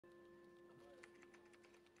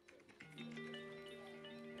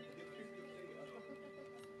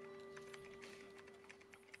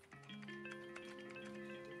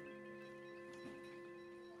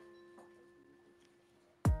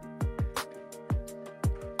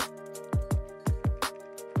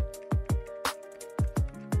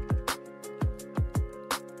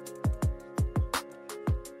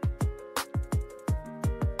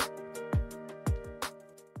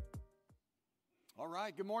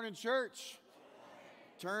right, good morning, church.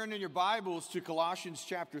 Turn in your Bibles to Colossians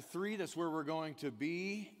chapter 3. That's where we're going to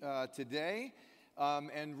be today.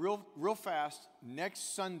 And real fast,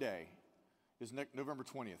 next Sunday is November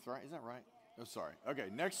 20th, right? Is that right? Oh, sorry. Okay,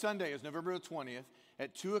 next Sunday is November the 20th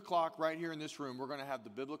at 2 o'clock right here in this room. We're going to have the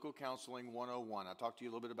Biblical Counseling 101. I talked to you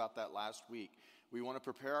a little bit about that last week. We want to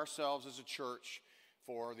prepare ourselves as a church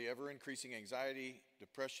for the ever-increasing anxiety,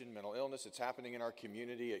 depression, mental illness. It's happening in our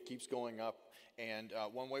community. It keeps going up. And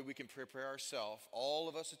one way we can prepare ourselves, all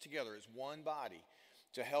of us together as one body,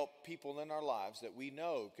 to help people in our lives that we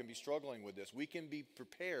know can be struggling with this. We can be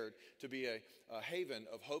prepared to be a haven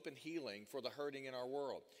of hope and healing for the hurting in our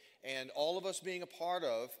world. And all of us being a part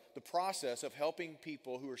of the process of helping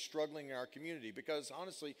people who are struggling in our community. Because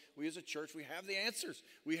honestly, we as a church, we have the answers.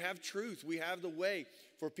 We have truth. We have the way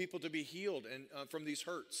for people to be healed and from these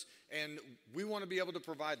hurts. And we want to be able to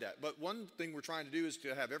provide that. But one thing we're trying to do is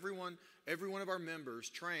to have every one of our members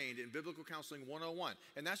trained in Biblical Counseling 101.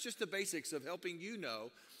 And that's just the basics of helping you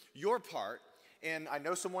know your part. And I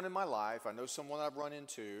know someone in my life, I know someone I've run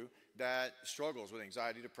into that struggles with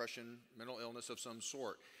anxiety, depression, mental illness of some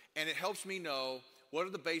sort. And it helps me know what are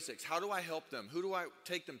the basics. How do I help them? Who do I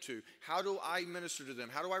take them to? How do I minister to them?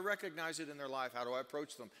 How do I recognize it in their life? How do I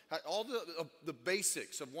approach them? All the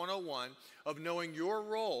basics of 101 of knowing your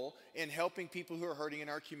role in helping people who are hurting in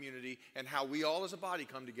our community and how we all as a body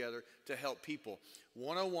come together to help people.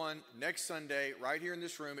 101 next Sunday right here in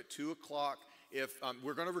this room at 2 o'clock. If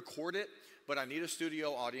we're going to record it, but I need a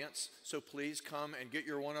studio audience, so please come and get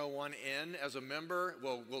your 101 in as a member.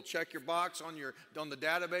 We'll check your box on the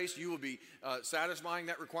database. You will be satisfying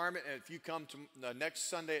that requirement, and if you come to next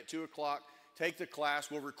Sunday at 2 o'clock, take the class.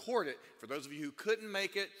 We'll record it. For those of you who couldn't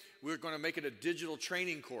make it, we're going to make it a digital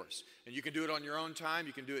training course, and you can do it on your own time.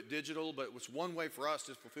 You can do it digital, but it's one way for us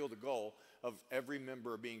to fulfill the goal of every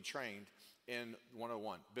member being trained in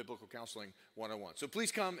 101, Biblical Counseling 101. So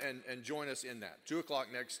please come and join us in that. 2 o'clock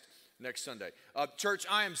next Sunday. Church,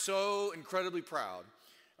 I am so incredibly proud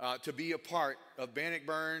to be a part of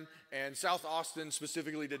Bannockburn and South Austin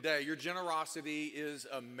specifically today. Your generosity is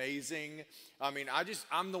amazing. I mean,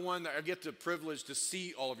 I'm the one that I get the privilege to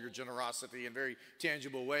see all of your generosity in very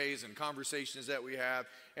tangible ways and conversations that we have.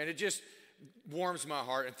 And it just warms my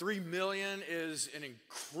heart. And $3 million is an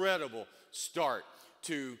incredible start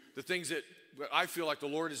to the things that I feel like the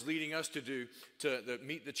Lord is leading us to do to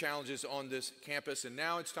meet the challenges on this campus. And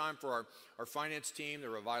now it's time for our finance team, the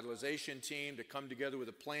revitalization team, to come together with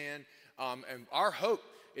a plan. And our hope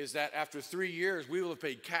is that after 3 years, we will have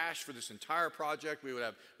paid cash for this entire project. We would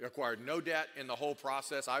have acquired no debt in the whole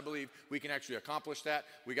process. I believe we can actually accomplish that.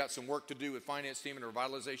 We got some work to do with finance team and the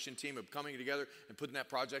revitalization team of coming together and putting that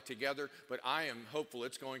project together. But I am hopeful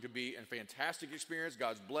it's going to be a fantastic experience.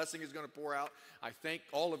 God's blessing is going to pour out. I thank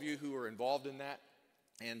all of you who are involved in that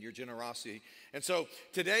and your generosity. And so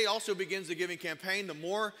today also begins the giving campaign. The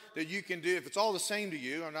more that you can do, if it's all the same to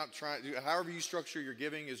you, I'm not trying to, however you structure your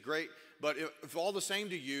giving is great. But if all the same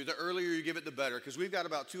to you, the earlier you give it, the better. Because we've got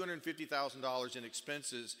about $250,000 in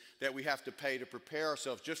expenses that we have to pay to prepare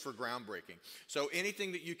ourselves just for groundbreaking. So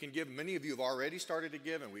anything that you can give, many of you have already started to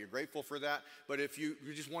give, and we are grateful for that. But if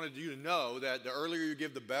we just wanted you to know that the earlier you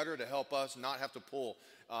give, the better, to help us not have to pull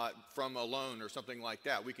from a loan or something like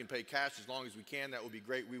that. We can pay cash as long as we can. That would be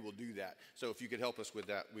great. We will do that. So if you could help us with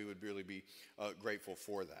that, we would really be grateful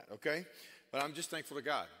for that, okay? But I'm just thankful to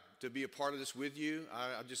God to be a part of this with you.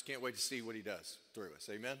 I just can't wait to see what he does through us.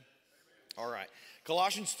 Amen? All right.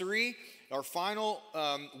 Colossians 3, our final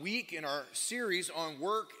week in our series on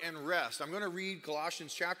work and rest. I'm going to read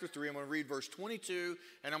Colossians chapter 3. I'm going to read verse 22,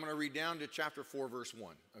 and I'm going to read down to chapter 4, verse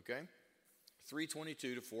 1. Okay? 3:22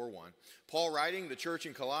 to 4:1. Paul, writing the church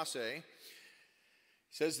in Colossae,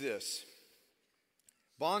 says this: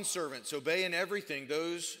 Bondservants, obey in everything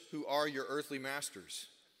those who are your earthly masters,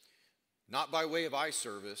 not by way of eye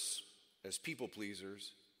service as people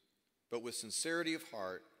pleasers, but with sincerity of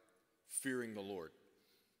heart, fearing the Lord.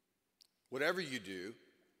 Whatever you do,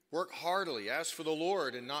 work heartily as for the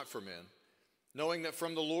Lord and not for men, knowing that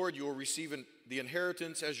from the Lord you will receive the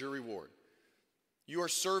inheritance as your reward. You are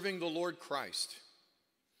serving the Lord Christ.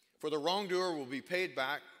 For the wrongdoer will be paid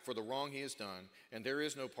back for the wrong he has done, and there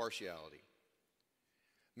is no partiality.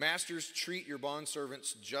 Masters, treat your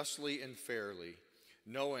bondservants justly and fairly,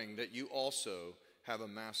 knowing that you also have a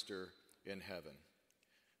master in heaven.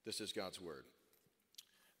 This is God's word.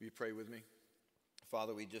 Will you pray with me?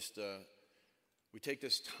 Father, we take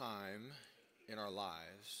this time in our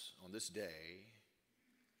lives on this day,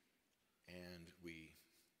 and we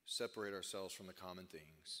separate ourselves from the common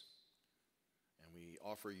things, and we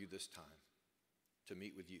offer you this time to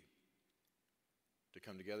meet with you, to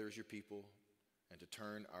come together as your people and to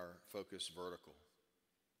turn our focus vertical.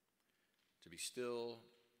 To be still,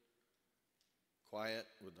 quiet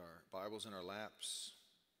with our Bibles in our laps,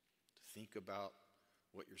 to think about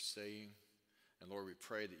what you're saying. And Lord, we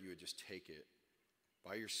pray that you would just take it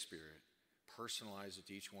by your Spirit, personalize it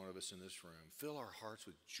to each one of us in this room. Fill our hearts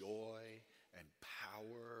with joy and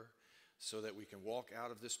power so that we can walk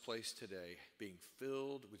out of this place today being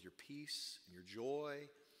filled with your peace and your joy.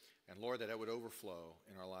 And Lord, that would overflow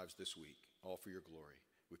in our lives this week, all for your glory.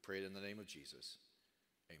 We pray it in the name of Jesus.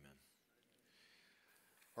 Amen.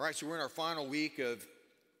 All right, so we're in our final week of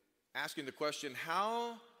asking the question,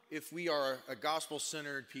 how, if we are a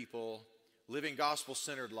gospel-centered people, living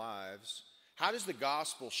gospel-centered lives, how does the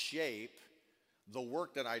gospel shape the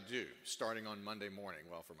work that I do starting on Monday morning?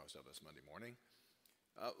 Well, for most of us, Monday morning.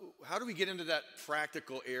 How do we get into that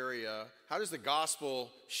practical area? How does the gospel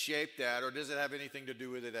shape that, or does it have anything to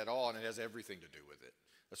do with it at all? And it has everything to do with it.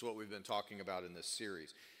 That's what we've been talking about in this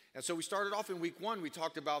series. And so we started off in week one. We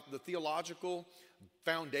talked about the theological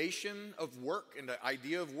foundation of work and the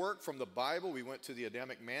idea of work from the Bible. We went to the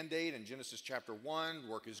Adamic mandate in Genesis chapter 1.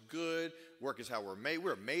 Work is good. Work is how we're made.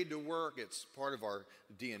 We're made to work. It's part of our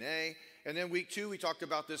DNA. And then week two, we talked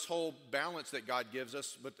about this whole balance that God gives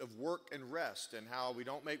us, but of work and rest, and how we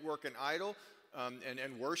don't make work an idol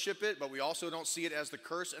and worship it, but we also don't see it as the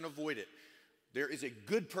curse and avoid it. There is a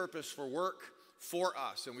good purpose for work for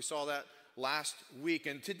us, and we saw that last week.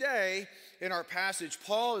 And today, in our passage,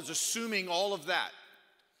 Paul is assuming all of that.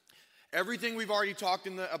 Everything we've already talked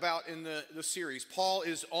about in the series, Paul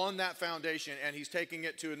is on that foundation, and he's taking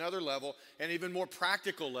it to another level, an even more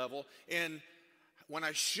practical level. And when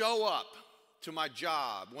I show up to my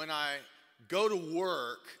job, when I go to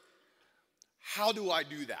work, how do I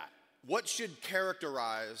do that? What should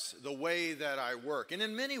characterize the way that I work? And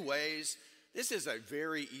in many ways, this is a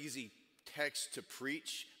very easy text to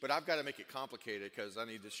preach, but I've got to make it complicated because I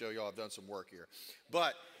need to show y'all I've done some work here.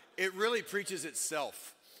 But it really preaches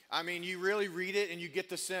itself. I mean, you really read it and you get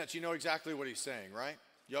the sense. You know exactly what he's saying, right?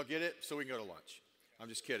 Y'all get it? So we can go to lunch. I'm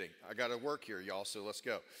just kidding. I got to work here, y'all, so let's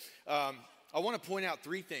go. I want to point out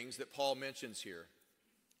three things that Paul mentions here,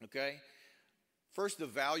 okay? First, the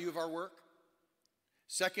value of our work.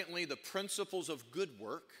 Secondly, the principles of good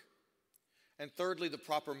work. And thirdly, the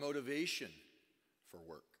proper motivation for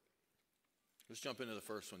work. Let's jump into the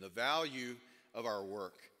first one, the value of our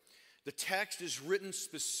work. The text is written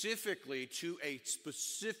specifically to a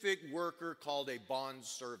specific worker called a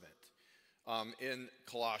bondservant in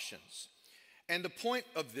Colossians. And the point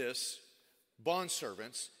of this,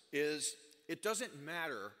 bondservants, is it doesn't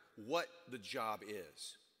matter what the job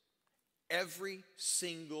is. Every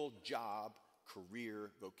single job, career,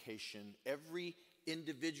 vocation, every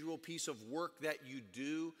individual piece of work that you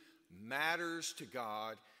do matters to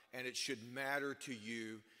God, and it should matter to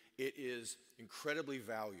you. It is incredibly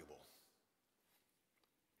valuable.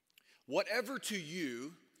 Whatever to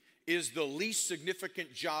you is the least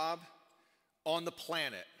significant job on the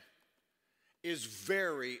planet is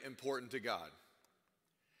very important to God.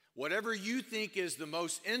 Whatever you think is the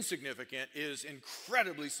most insignificant is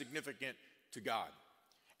incredibly significant to God.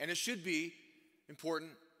 And it should be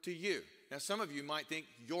important to you. Now, some of you might think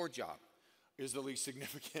your job is the least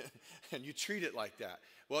significant and you treat it like that.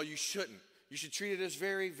 Well, you shouldn't. You should treat it as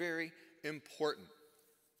very, very important.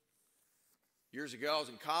 Years ago, I was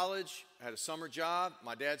in college. I had a summer job.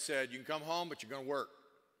 My dad said, you can come home, but you're going to work.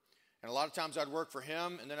 And a lot of times I'd work for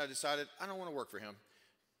him, and then I decided, I don't want to work for him.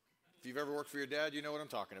 If you've ever worked for your dad, you know what I'm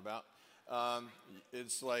talking about.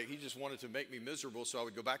 It's like he just wanted to make me miserable so I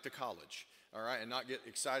would go back to college, all right, and not get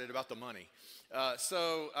excited about the money.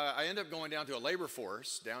 So I ended up going down to a labor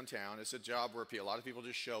force downtown. It's a job where a lot of people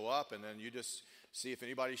just show up, and then you just see if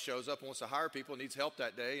anybody shows up and wants to hire people, needs help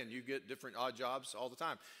that day, and you get different odd jobs all the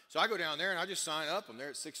time. So I go down there, and I just sign up. I'm there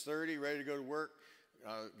at 6:30, ready to go to work.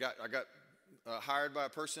 I got hired by a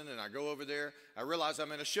person, and I go over there. I realize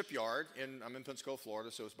I'm in a shipyard. I'm in Pensacola,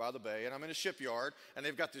 Florida, so it's by the bay, and I'm in a shipyard, and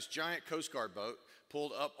they've got this giant Coast Guard boat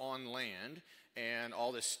pulled up on land, and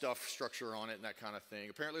all this stuff, structure on it and that kind of thing.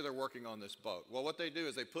 Apparently, they're working on this boat. Well, what they do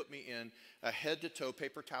is they put me in a head-to-toe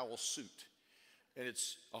paper towel suit. And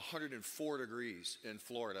it's 104 degrees in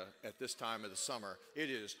Florida at this time of the summer. It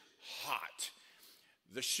is hot.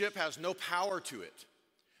 The ship has no power to it.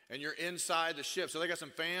 And you're inside the ship. So they got some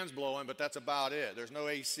fans blowing, but that's about it. There's no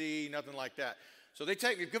AC, nothing like that. So they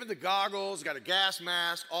take me, give me the goggles, got a gas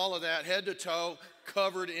mask, all of that, head to toe,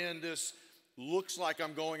 covered in this, looks like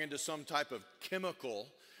I'm going into some type of chemical.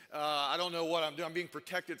 I don't know what I'm doing. I'm being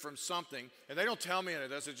protected from something. And they don't tell me any of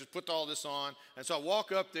this. They just put all this on. And so I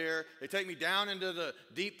walk up there. They take me down into the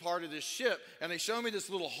deep part of this ship. And they show me this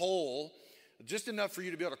little hole just enough for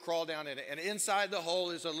you to be able to crawl down in it. And inside the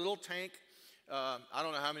hole is a little tank. I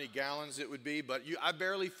don't know how many gallons it would be, but I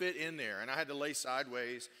barely fit in there, and I had to lay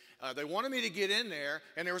sideways. They wanted me to get in there,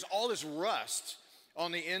 and there was all this rust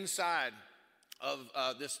on the inside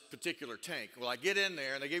of this particular tank. Well, I get in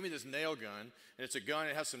there, and they gave me this nail gun, and it's a gun.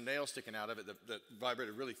 It has some nails sticking out of it that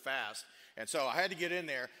vibrated really fast. And so I had to get in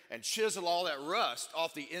there and chisel all that rust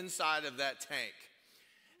off the inside of that tank.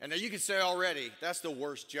 And now you can say already, that's the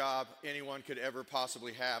worst job anyone could ever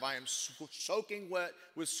possibly have. I am soaking wet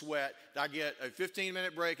with sweat. I get a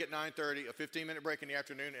 15-minute break at 9:30, a 15-minute break in the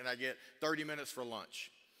afternoon, and I get 30 minutes for lunch.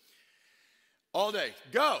 All day,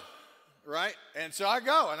 go, right? And so I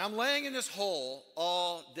go, and I'm laying in this hole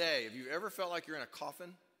all day. Have you ever felt like you're in a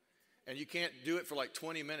coffin and you can't do it for like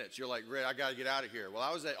 20 minutes? You're like, Red, I got to get out of here. Well,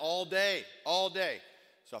 I was there all day.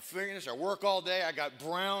 So I figured this, I work all day. I got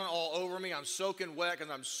brown all over me. I'm soaking wet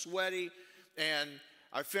because I'm sweaty. And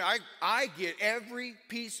I get every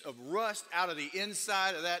piece of rust out of the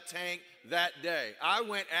inside of that tank that day. I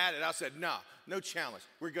went at it. I said, no challenge.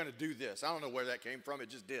 We're going to do this. I don't know where that came from. It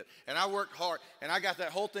just did. And I worked hard, and I got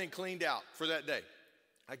that whole thing cleaned out for that day.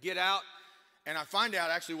 I get out, and I find out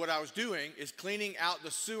actually what I was doing is cleaning out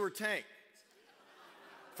the sewer tank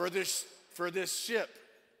for this ship.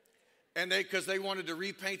 And because they wanted to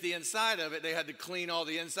repaint the inside of it, they had to clean all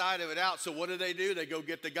the inside of it out. So what do? They go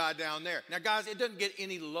get the guy down there. Now, guys, it doesn't get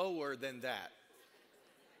any lower than that.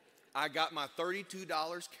 I got my $32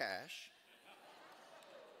 cash,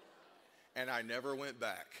 and I never went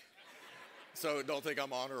back. So don't think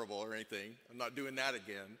I'm honorable or anything. I'm not doing that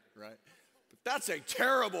again, right? But that's a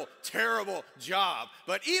terrible, terrible job.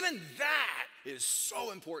 But even that is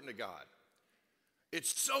so important to God.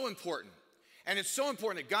 It's so important. And it's so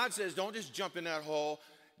important that God says, don't just jump in that hole,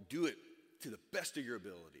 do it to the best of your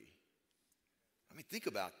ability. I mean, think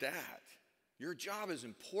about that. Your job is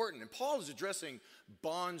important. And Paul is addressing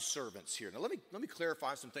bond servants here. Now, let me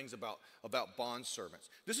clarify some things about bond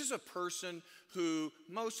servants. This is a person who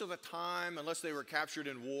most of the time, unless they were captured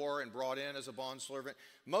in war and brought in as a bond servant,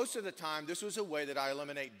 most of the time, this was a way that I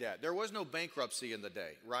eliminate debt. There was no bankruptcy in the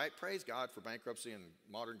day, right? Praise God for bankruptcy and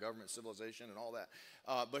modern government civilization and all that.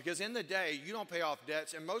 Because in the day, you don't pay off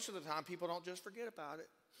debts, and most of the time, people don't just forget about it.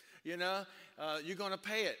 You know, you're going to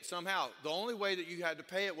pay it somehow. The only way that you had to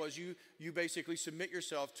pay it was you basically submit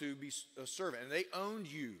yourself to be a servant. And they owned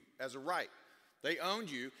you as a right. They owned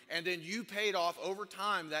you, and then you paid off over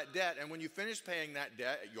time that debt. And when you finished paying that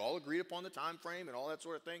debt, you all agreed upon the time frame and all that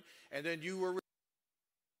sort of thing. And then you were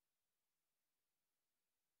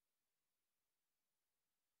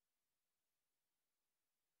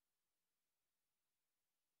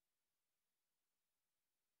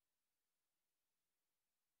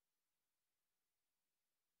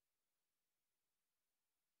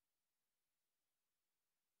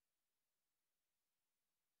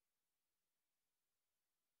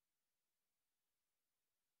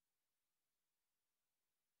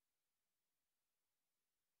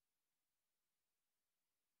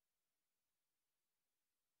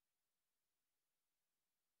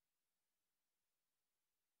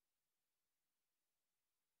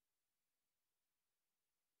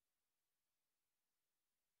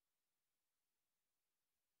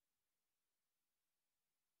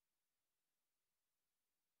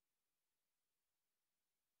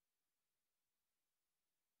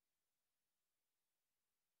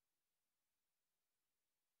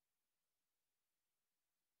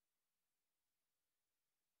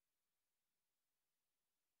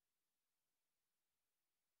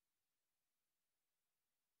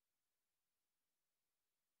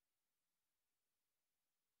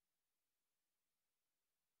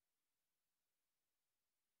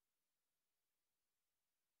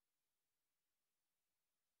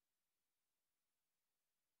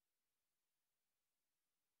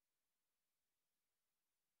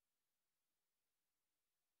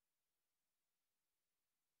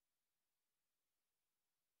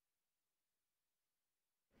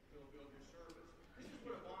build your service. This is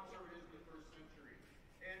what a bond servant is in the first century.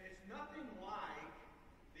 And it's nothing like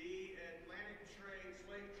the Atlantic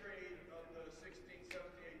slave trade of the 16th,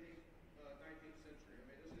 17th, 18th, 19th century. I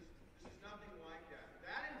mean, this is nothing like that.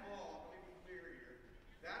 That involved, let me be clear here,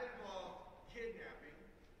 that involved kidnapping.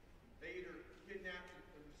 They either kidnapped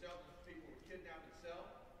themselves, people would kidnap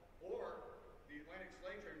themselves, or the Atlantic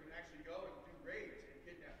slave trade would actually go and do raids and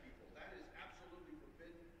kidnap people. That is absolutely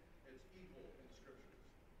forbidden. It's evil in the scriptures.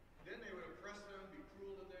 Then they would oppress them, be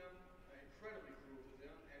cruel to them, incredibly cruel to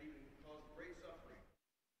them, and even cause great suffering.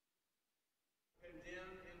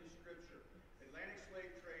 Condemned in the scripture. Atlantic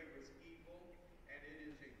slave trade was evil, and it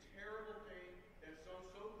is a terrible thing that some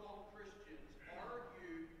so-called Christians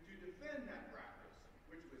argue to defend that right.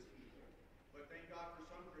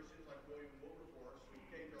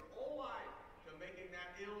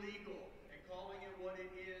 illegal and calling it what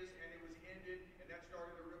it is, and it was ended, and that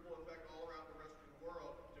started a ripple effect all around the rest of the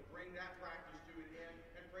world to bring that practice to an end,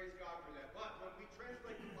 and praise God for that. But when we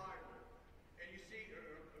translate the Bible, and you see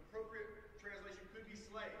appropriate translation could be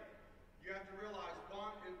slave, you have to realize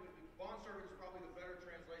bondservant is probably the better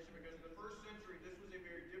translation, because in the first century this was a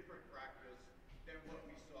very different practice than what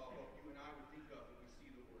we saw, what you and I would think of when we see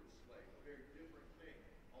the word slave. A very different thing,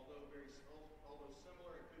 although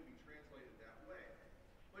similar, it could be translated that way.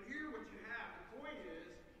 But here what you have, the point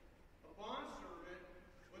is, the bondservants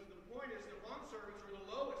are the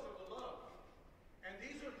lowest of the low. And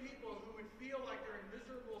these are people who would feel like they're in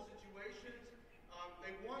miserable situations.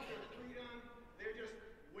 They want their freedom. They're just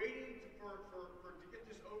waiting to get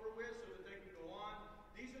this over with so that they can go on.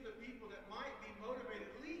 These are the people that might be motivated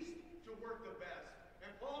at least to work the best. And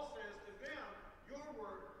Paul says to them, your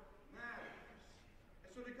work matters. And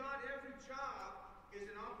so to God, every job is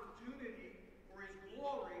an opportunity for His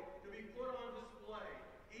glory to be put on display,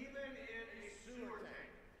 even in a sewer tank.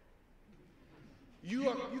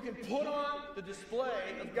 You can put on the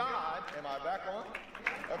display of God. Am I back on?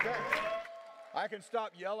 Okay. I can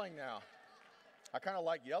stop yelling now. I kind of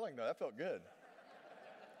like yelling, though. That felt good.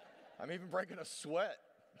 I'm even breaking a sweat.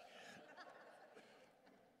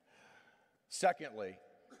 Secondly,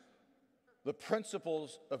 the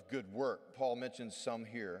principles of good work. Paul mentions some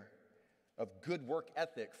here, of good work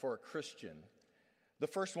ethic for a Christian. The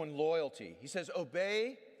first one, loyalty. He says,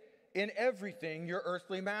 obey in everything your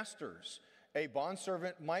earthly masters. A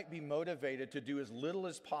bondservant might be motivated to do as little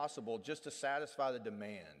as possible just to satisfy the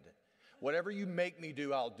demand. Whatever you make me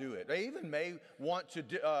do, I'll do it. They even may want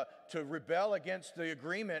to rebel against the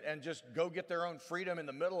agreement and just go get their own freedom in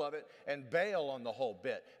the middle of it and bail on the whole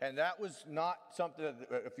bit. And that was not something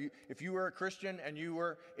that, if you were a Christian and you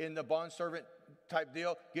were in the bondservant type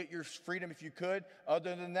deal, get your freedom if you could.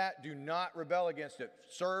 Other than that, do not rebel against it.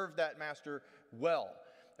 Serve that master well.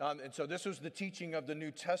 And so this was the teaching of the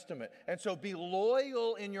New Testament. And so be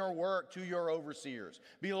loyal in your work to your overseers.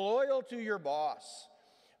 Be loyal to your boss.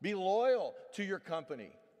 Be loyal to your company.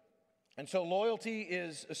 And so loyalty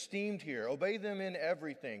is esteemed here. Obey them in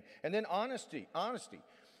everything. And then honesty.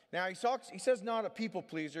 Now he says not a people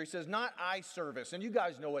pleaser. He says not eye service. And you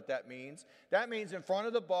guys know what that means. That means in front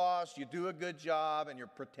of the boss, you do a good job and you're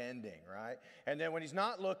pretending, right? And then when he's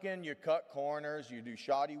not looking, you cut corners, you do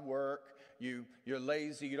shoddy work. You're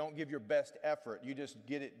lazy, you don't give your best effort, you just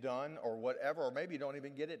get it done or whatever, or maybe you don't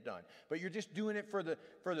even get it done. But you're just doing it for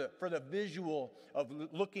the visual of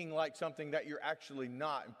looking like something that you're actually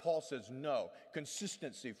not. And Paul says no.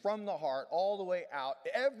 Consistency from the heart all the way out.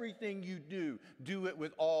 Everything you do it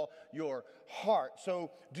with all your heart. So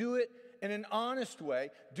do it in an honest way.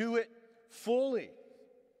 Do it fully.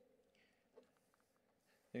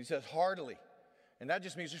 And he says heartily. And that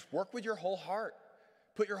just means just work with your whole heart.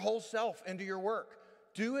 Put your whole self into your work.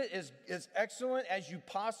 Do it as excellent as you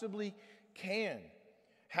possibly can.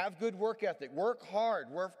 Have good work ethic. Work hard.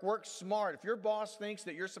 Work smart. If your boss thinks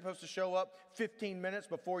that you're supposed to show up 15 minutes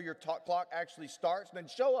before your clock actually starts, then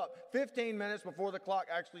show up 15 minutes before the clock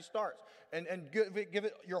actually starts. And give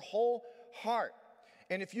it your whole heart.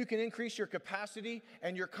 And if you can increase your capacity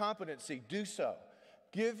and your competency, do so.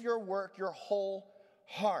 Give your work your whole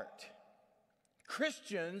heart.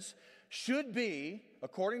 Christians should be,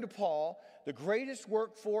 according to Paul, the greatest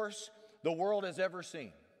workforce the world has ever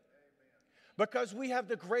seen. Because we have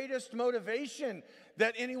the greatest motivation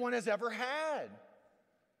that anyone has ever had.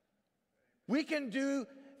 We can do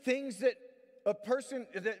things that a person,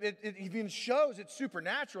 that it even shows it's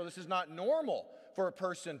supernatural. This is not normal for a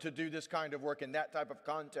person to do this kind of work in that type of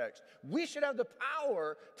context. We should have the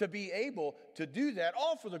power to be able to do that,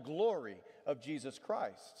 all for the glory of Jesus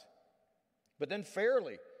Christ. But then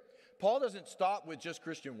fairly, Paul doesn't stop with just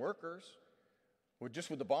Christian workers, with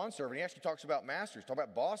the bondservant. He actually talks about masters, talk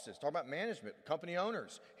about bosses, talk about management, company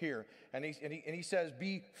owners here. And he says,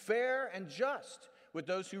 be fair and just with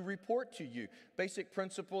those who report to you. Basic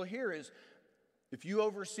principle here is, if you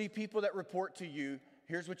oversee people that report to you,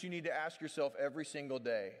 here's what you need to ask yourself every single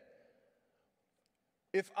day.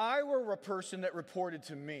 If I were a person that reported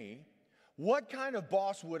to me, what kind of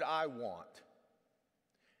boss would I want?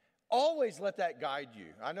 Always let that guide you.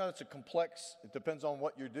 I know it's it depends on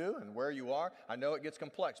what you do and where you are. I know it gets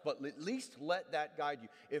complex, but at least let that guide you.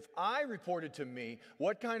 If I reported to me,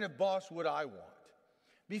 what kind of boss would I want?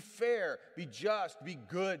 Be fair, be just, be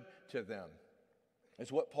good to them, is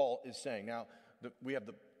what Paul is saying. Now,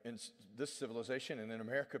 in this civilization, and in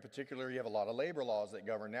America particularly, you have a lot of labor laws that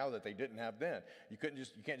govern now that they didn't have then. You can't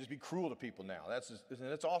just be cruel to people now.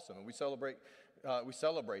 That's awesome, and we celebrate We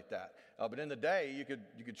celebrate that. But in the day, you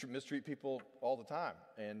could mistreat people all the time.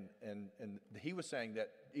 And he was saying that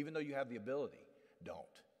even though you have the ability, don't.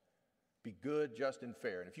 Be good, just, and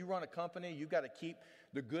fair. And if you run a company, you've got to keep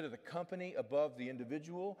the good of the company above the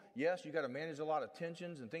individual. Yes, you've got to manage a lot of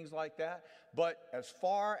tensions and things like that. But as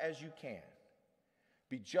far as you can,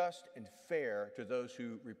 be just and fair to those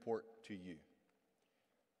who report to you.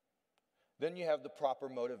 Then you have the proper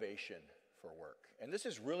motivation for work. And this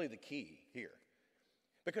is really the key here.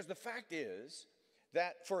 Because the fact is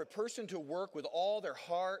that for a person to work with all their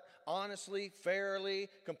heart, honestly, fairly,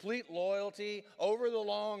 complete loyalty, over the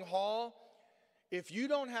long haul, if you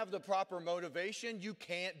don't have the proper motivation, you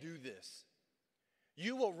can't do this.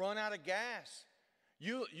 You will run out of gas.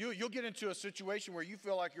 You'll get into a situation where you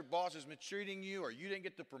feel like your boss is mistreating you, or you didn't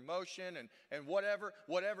get the promotion, and whatever,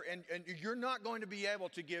 and you're not going to be able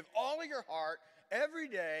to give all of your heart every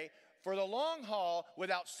day for the long haul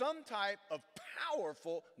without some type of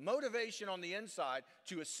powerful motivation on the inside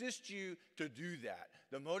to assist you to do that.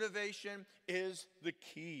 The motivation is the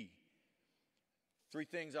key. 3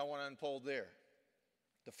 things I want to unfold there.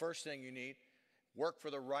 The first thing you need, work for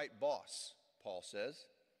the right boss, Paul says.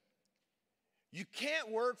 You can't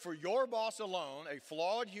work for your boss alone, a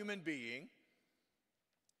flawed human being,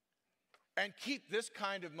 and keep this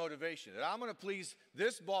kind of motivation, that I'm going to please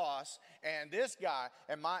this boss and this guy,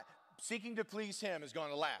 and my seeking to please him is going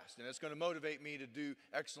to last, and it's going to motivate me to do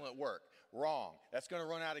excellent work. Wrong. That's going to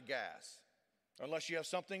run out of gas unless you have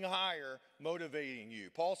something higher motivating you.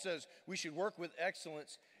 Paul says we should work with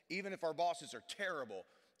excellence even if our bosses are terrible.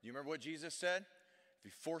 Do you remember what Jesus said? If he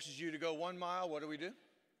forces you to go 1 mile, what do?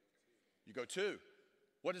 You go 2.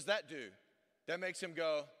 What does that do? That makes him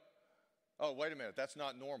go, oh, wait a minute, that's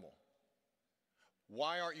not normal.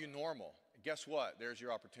 Why aren't you normal? Guess what? There's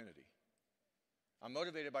your opportunity. I'm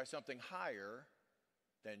motivated by something higher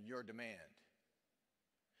than your demand.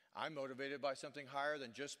 I'm motivated by something higher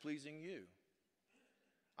than just pleasing you.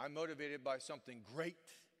 I'm motivated by something great.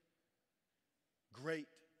 Great.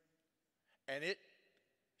 And it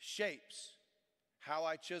shapes how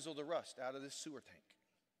I chisel the rust out of this sewer tank.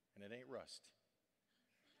 And it ain't rust.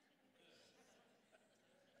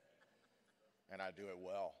 And I do it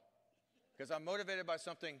well. Because I'm motivated by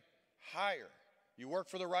something higher. You work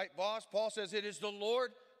for the right boss. Paul says it is the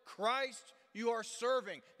Lord Christ you are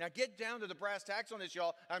serving. Now get down to the brass tacks on this,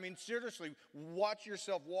 y'all. I mean, seriously, watch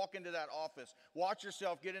yourself walk into that office. Watch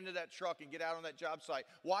yourself get into that truck and get out on that job site.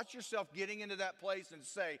 Watch yourself getting into that place and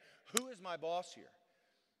say, who is my boss here?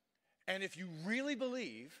 And if you really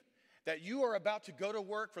believe that you are about to go to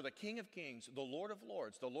work for the King of Kings, the Lord of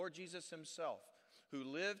Lords, the Lord Jesus himself, who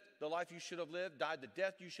lived the life you should have lived, died the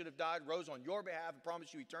death you should have died, rose on your behalf and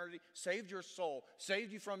promised you eternity, saved your soul,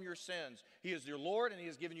 saved you from your sins. He is your Lord and he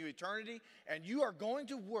has given you eternity, and you are going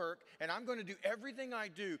to work, and I'm going to do everything I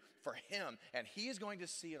do for him, and he is going to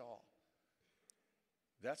see it all.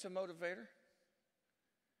 That's a motivator.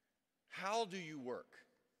 How do you work?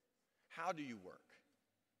 How do you work?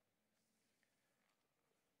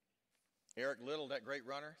 Eric Liddell, that great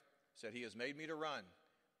runner, said, he has made me to run.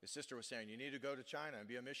 His sister was saying, you need to go to China and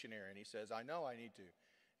be a missionary. And he says, I know I need to.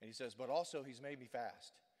 And he says, but also he's made me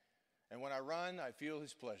fast. And when I run, I feel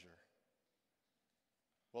his pleasure.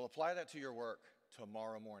 Well, apply that to your work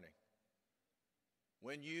tomorrow morning.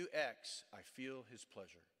 When you X, I feel his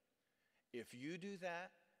pleasure. If you do that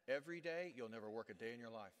every day, you'll never work a day in your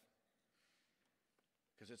life.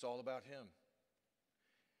 Because it's all about him.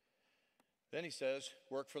 Then he says,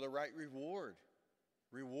 work for the right reward.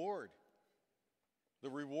 Reward. The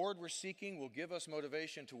reward we're seeking will give us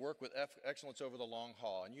motivation to work with excellence over the long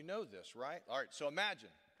haul. And you know this, right? All right, so imagine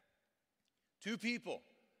 2 people.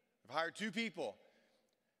 I've hired 2 people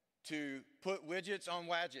to put widgets on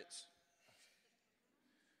wadgets.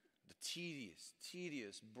 The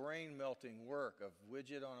tedious, brain-melting work of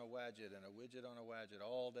widget on a wadget and a widget on a wadget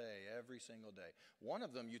all day, every single day. One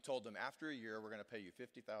of them, you told them after a year, we're going to pay you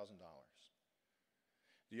 $50,000.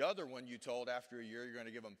 The other one you told after a year, you're going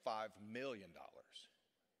to give them $5 million.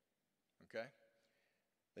 Okay?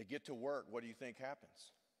 They get to work. What do you think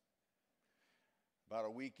happens? About a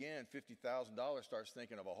week in, $50,000 starts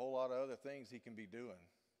thinking of a whole lot of other things he can be doing.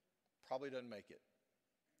 Probably doesn't make it.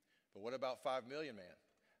 But what about $5 million man?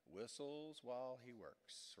 Whistles while he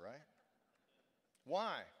works, right?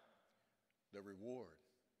 Why? The reward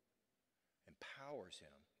empowers him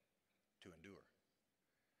to endure.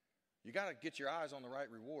 You got to get your eyes on the right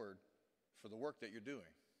reward for the work that you're doing.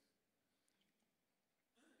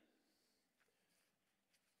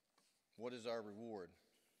 What is our reward?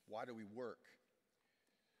 Why do we work?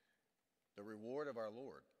 The reward of our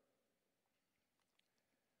Lord.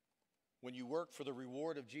 when you work for the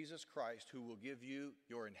reward of Jesus Christ, who will give you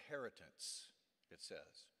your inheritance, it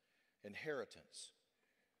says. Inheritance.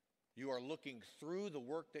 You are looking through the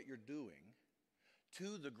work that you're doing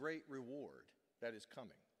to the great reward that is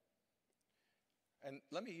coming. And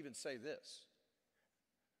let me even say this.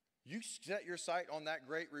 You set your sight on that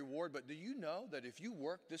great reward, but do you know that if you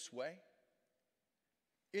work this way,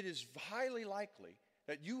 it is highly likely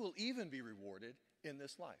that you will even be rewarded in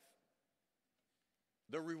this life.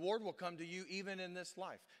 The reward will come to you even in this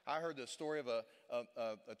life. I heard the story of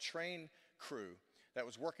a train crew that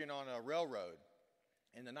was working on a railroad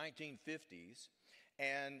in the 1950s.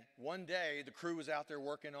 And one day, the crew was out there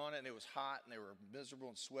working on it, and it was hot, and they were miserable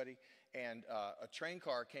and sweaty. And a train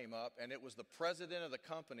car came up, and it was the president of the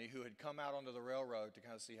company who had come out onto the railroad to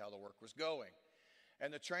kind of see how the work was going.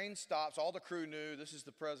 And the train stops. All the crew knew this is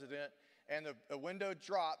the president. And the window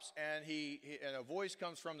drops, and and a voice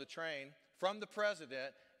comes from the train, from the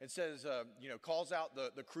president, and says, calls out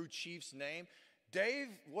the crew chief's name. Dave,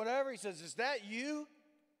 whatever. He says, is that you?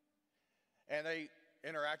 And they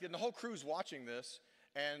interacted, and the whole crew's watching this.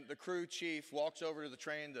 And the crew chief walks over to the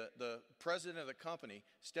train. The president of the company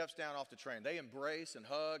steps down off the train. They embrace and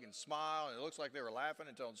hug and smile, and it looks like they were laughing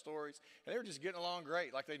and telling stories. And they were just getting along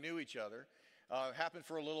great, like they knew each other. Happened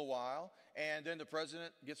for a little while, and then the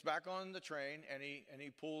president gets back on the train, and he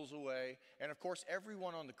pulls away. And of course,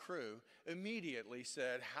 everyone on the crew immediately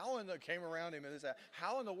said, came around him and said,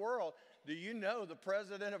 how in the world do you know the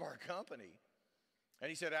president of our company? And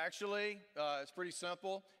he said, actually, it's pretty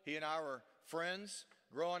simple. He and I were friends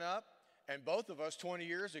growing up, and both of us 20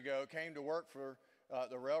 years ago came to work for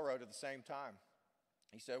the railroad at the same time.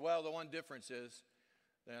 He said, well, the one difference is,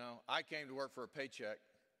 I came to work for a paycheck.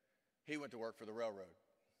 He went to work for the railroad.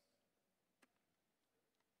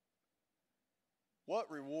 What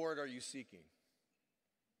reward are you seeking?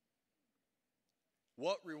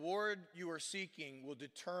 What reward you are seeking will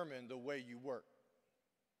determine the way you work.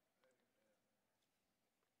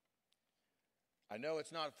 I know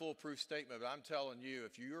it's not a foolproof statement, but I'm telling you,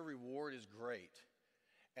 if your reward is great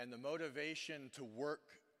and the motivation to work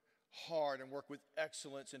hard and work with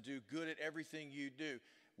excellence and do good at everything you do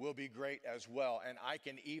will be great as well. And I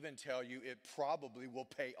can even tell you it probably will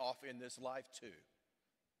pay off in this life too.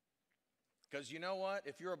 Because you know what?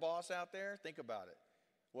 If you're a boss out there, think about it.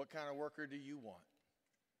 What kind of worker do you want?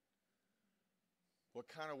 What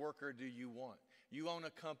kind of worker do you want? You own a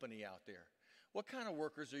company out there. What kind of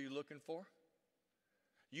workers are you looking for?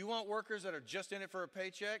 You want workers that are just in it for a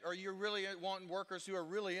paycheck, or you really want workers who are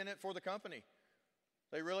really in it for the company?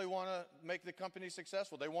 They really want to make the company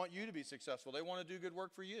successful. They want you to be successful. They want to do good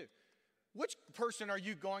work for you. Which person are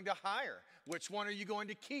you going to hire? Which one are you going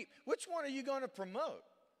to keep? Which one are you going to promote?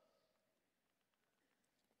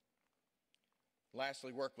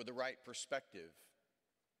 Lastly, work with the right perspective.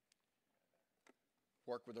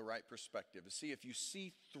 Work with the right perspective. See, if you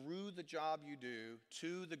see through the job you do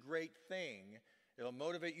to the great thing, it'll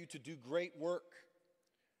motivate you to do great work.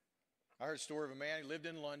 I heard a story of a man who lived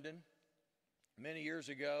in London many years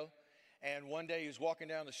ago, and one day he was walking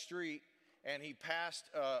down the street, and he passed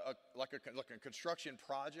a construction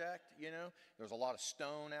project, There was a lot of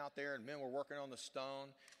stone out there, and men were working on the stone,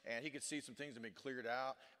 and he could see some things had been cleared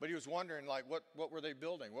out. But he was wondering, what were they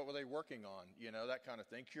building? What were they working on? That kind of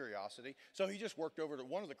thing, curiosity. So he just worked over to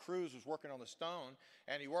one of the crews was working on the stone,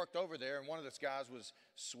 and he worked over there, and one of those guys was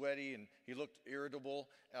sweaty, and he looked irritable,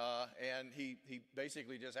 and he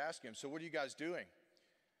basically just asked him, so what are you guys doing?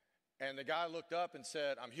 And the guy looked up and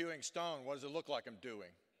said, I'm hewing stone. What does it look like I'm doing?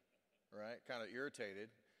 Right? Kind of irritated.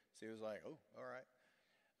 So he was like, oh, all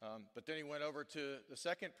right. But then he went over to the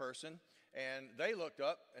second person, and they looked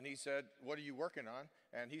up, and he said, what are you working on?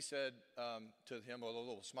 And he said to him with a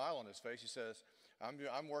little smile on his face, he says,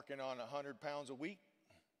 I'm working on 100 pounds a week.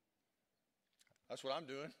 That's what I'm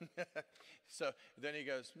doing. So then he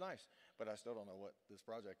goes, nice, but I still don't know what this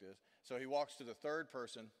project is. So he walks to the third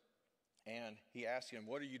person, and he asks him,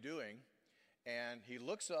 what are you doing? And he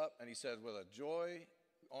looks up, and he said, with a joy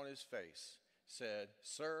on his face, said,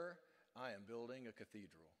 sir, I am building a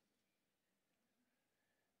cathedral.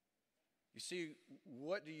 You see,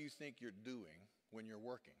 what do you think you're doing when you're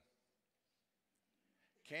working?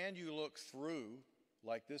 Can you look through,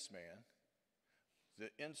 like this man, the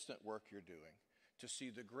instant work you're doing, to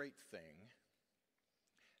see the great thing?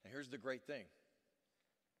 And here's the great thing.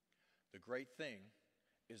 The great thing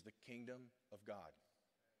is the kingdom of God.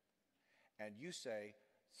 And you say,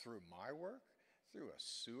 through my work? Through a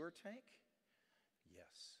sewer tank?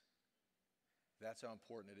 Yes. That's how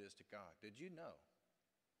important it is to God. Did you know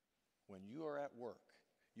when you are at work,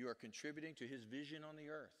 you are contributing to his vision on the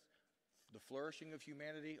earth, the flourishing of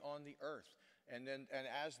humanity on the earth. And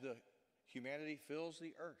as the humanity fills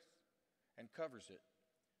the earth and covers it.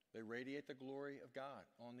 They radiate the glory of God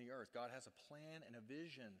on the earth. God has a plan and a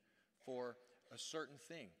vision for a certain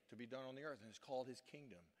thing to be done on the earth, and it's called his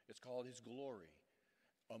kingdom. It's called his glory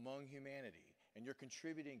among humanity, and you're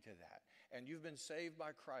contributing to that. And you've been saved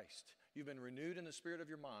by Christ. You've been renewed in the spirit of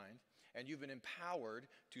your mind, and you've been empowered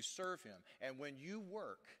to serve him. And when you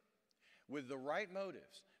work with the right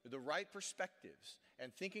motives, with the right perspectives,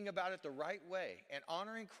 and thinking about it the right way, and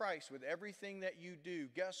honoring Christ with everything that you do,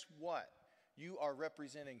 guess what? You are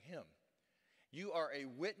representing him. You are a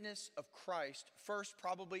witness of Christ, first,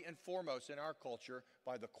 probably, and foremost in our culture,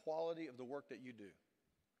 by the quality of the work that you do.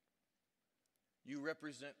 You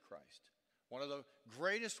represent Christ. One of the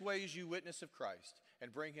greatest ways you witness of Christ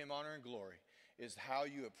and bring him honor and glory is how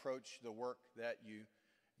you approach the work that you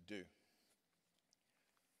do.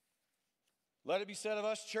 Let it be said of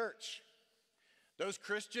us, church, those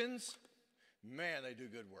Christians, man, they do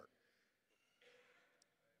good work.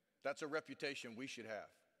 That's a reputation we should have.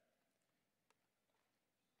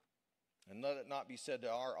 And let it not be said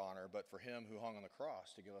to our honor, but for him who hung on the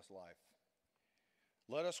cross to give us life.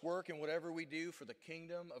 Let us work in whatever we do for the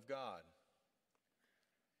kingdom of God.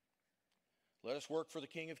 Let us work for the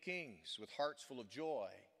King of Kings with hearts full of joy,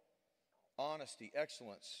 honesty,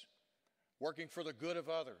 excellence, working for the good of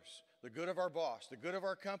others, the good of our boss, the good of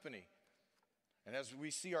our company. And as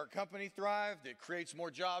we see our company thrive, it creates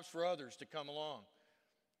more jobs for others to come along.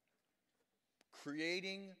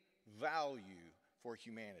 Creating value for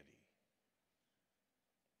humanity.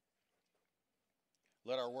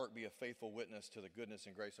 Let our work be a faithful witness to the goodness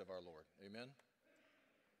and grace of our Lord. Amen?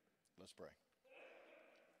 Let's pray.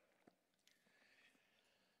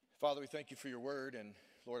 Father, we thank you for your word. And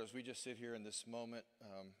Lord, as we just sit here in this moment,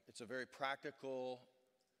 it's a very practical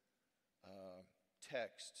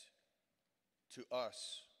text to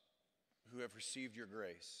us who have received your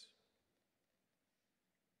grace.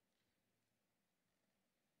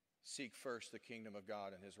 Seek first the kingdom of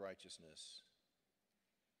God and his righteousness,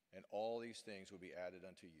 and all these things will be added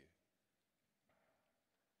unto you.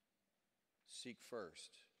 Seek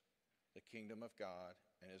first the kingdom of God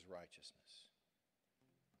and his righteousness.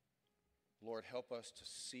 Lord, help us to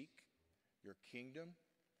seek your kingdom,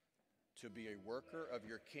 to be a worker of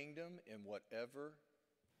your kingdom in whatever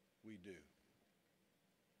we do.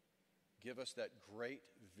 Give us that great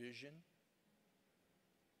vision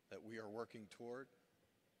that we are working toward.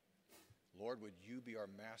 Lord, would you be our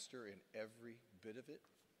master in every bit of it?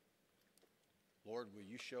 Lord, will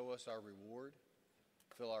you show us our reward?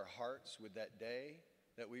 Fill our hearts with that day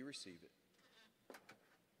that we receive it.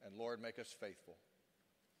 And Lord, make us faithful.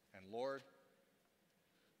 And Lord,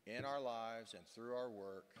 in our lives and through our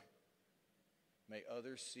work, may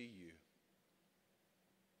others see you.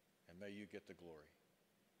 And may you get the glory.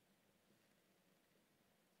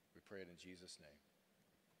 We pray it in Jesus' name.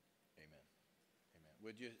 Amen. Amen.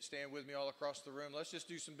 Would you stand with me all across the room? Let's just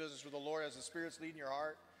do some business with the Lord as the Spirit's leading your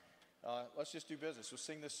heart. Let's just do business. We'll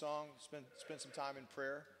sing this song, spend some time in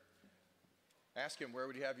prayer. Ask him, where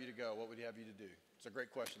would he have you to go? What would he have you to do? It's a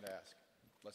great question to ask.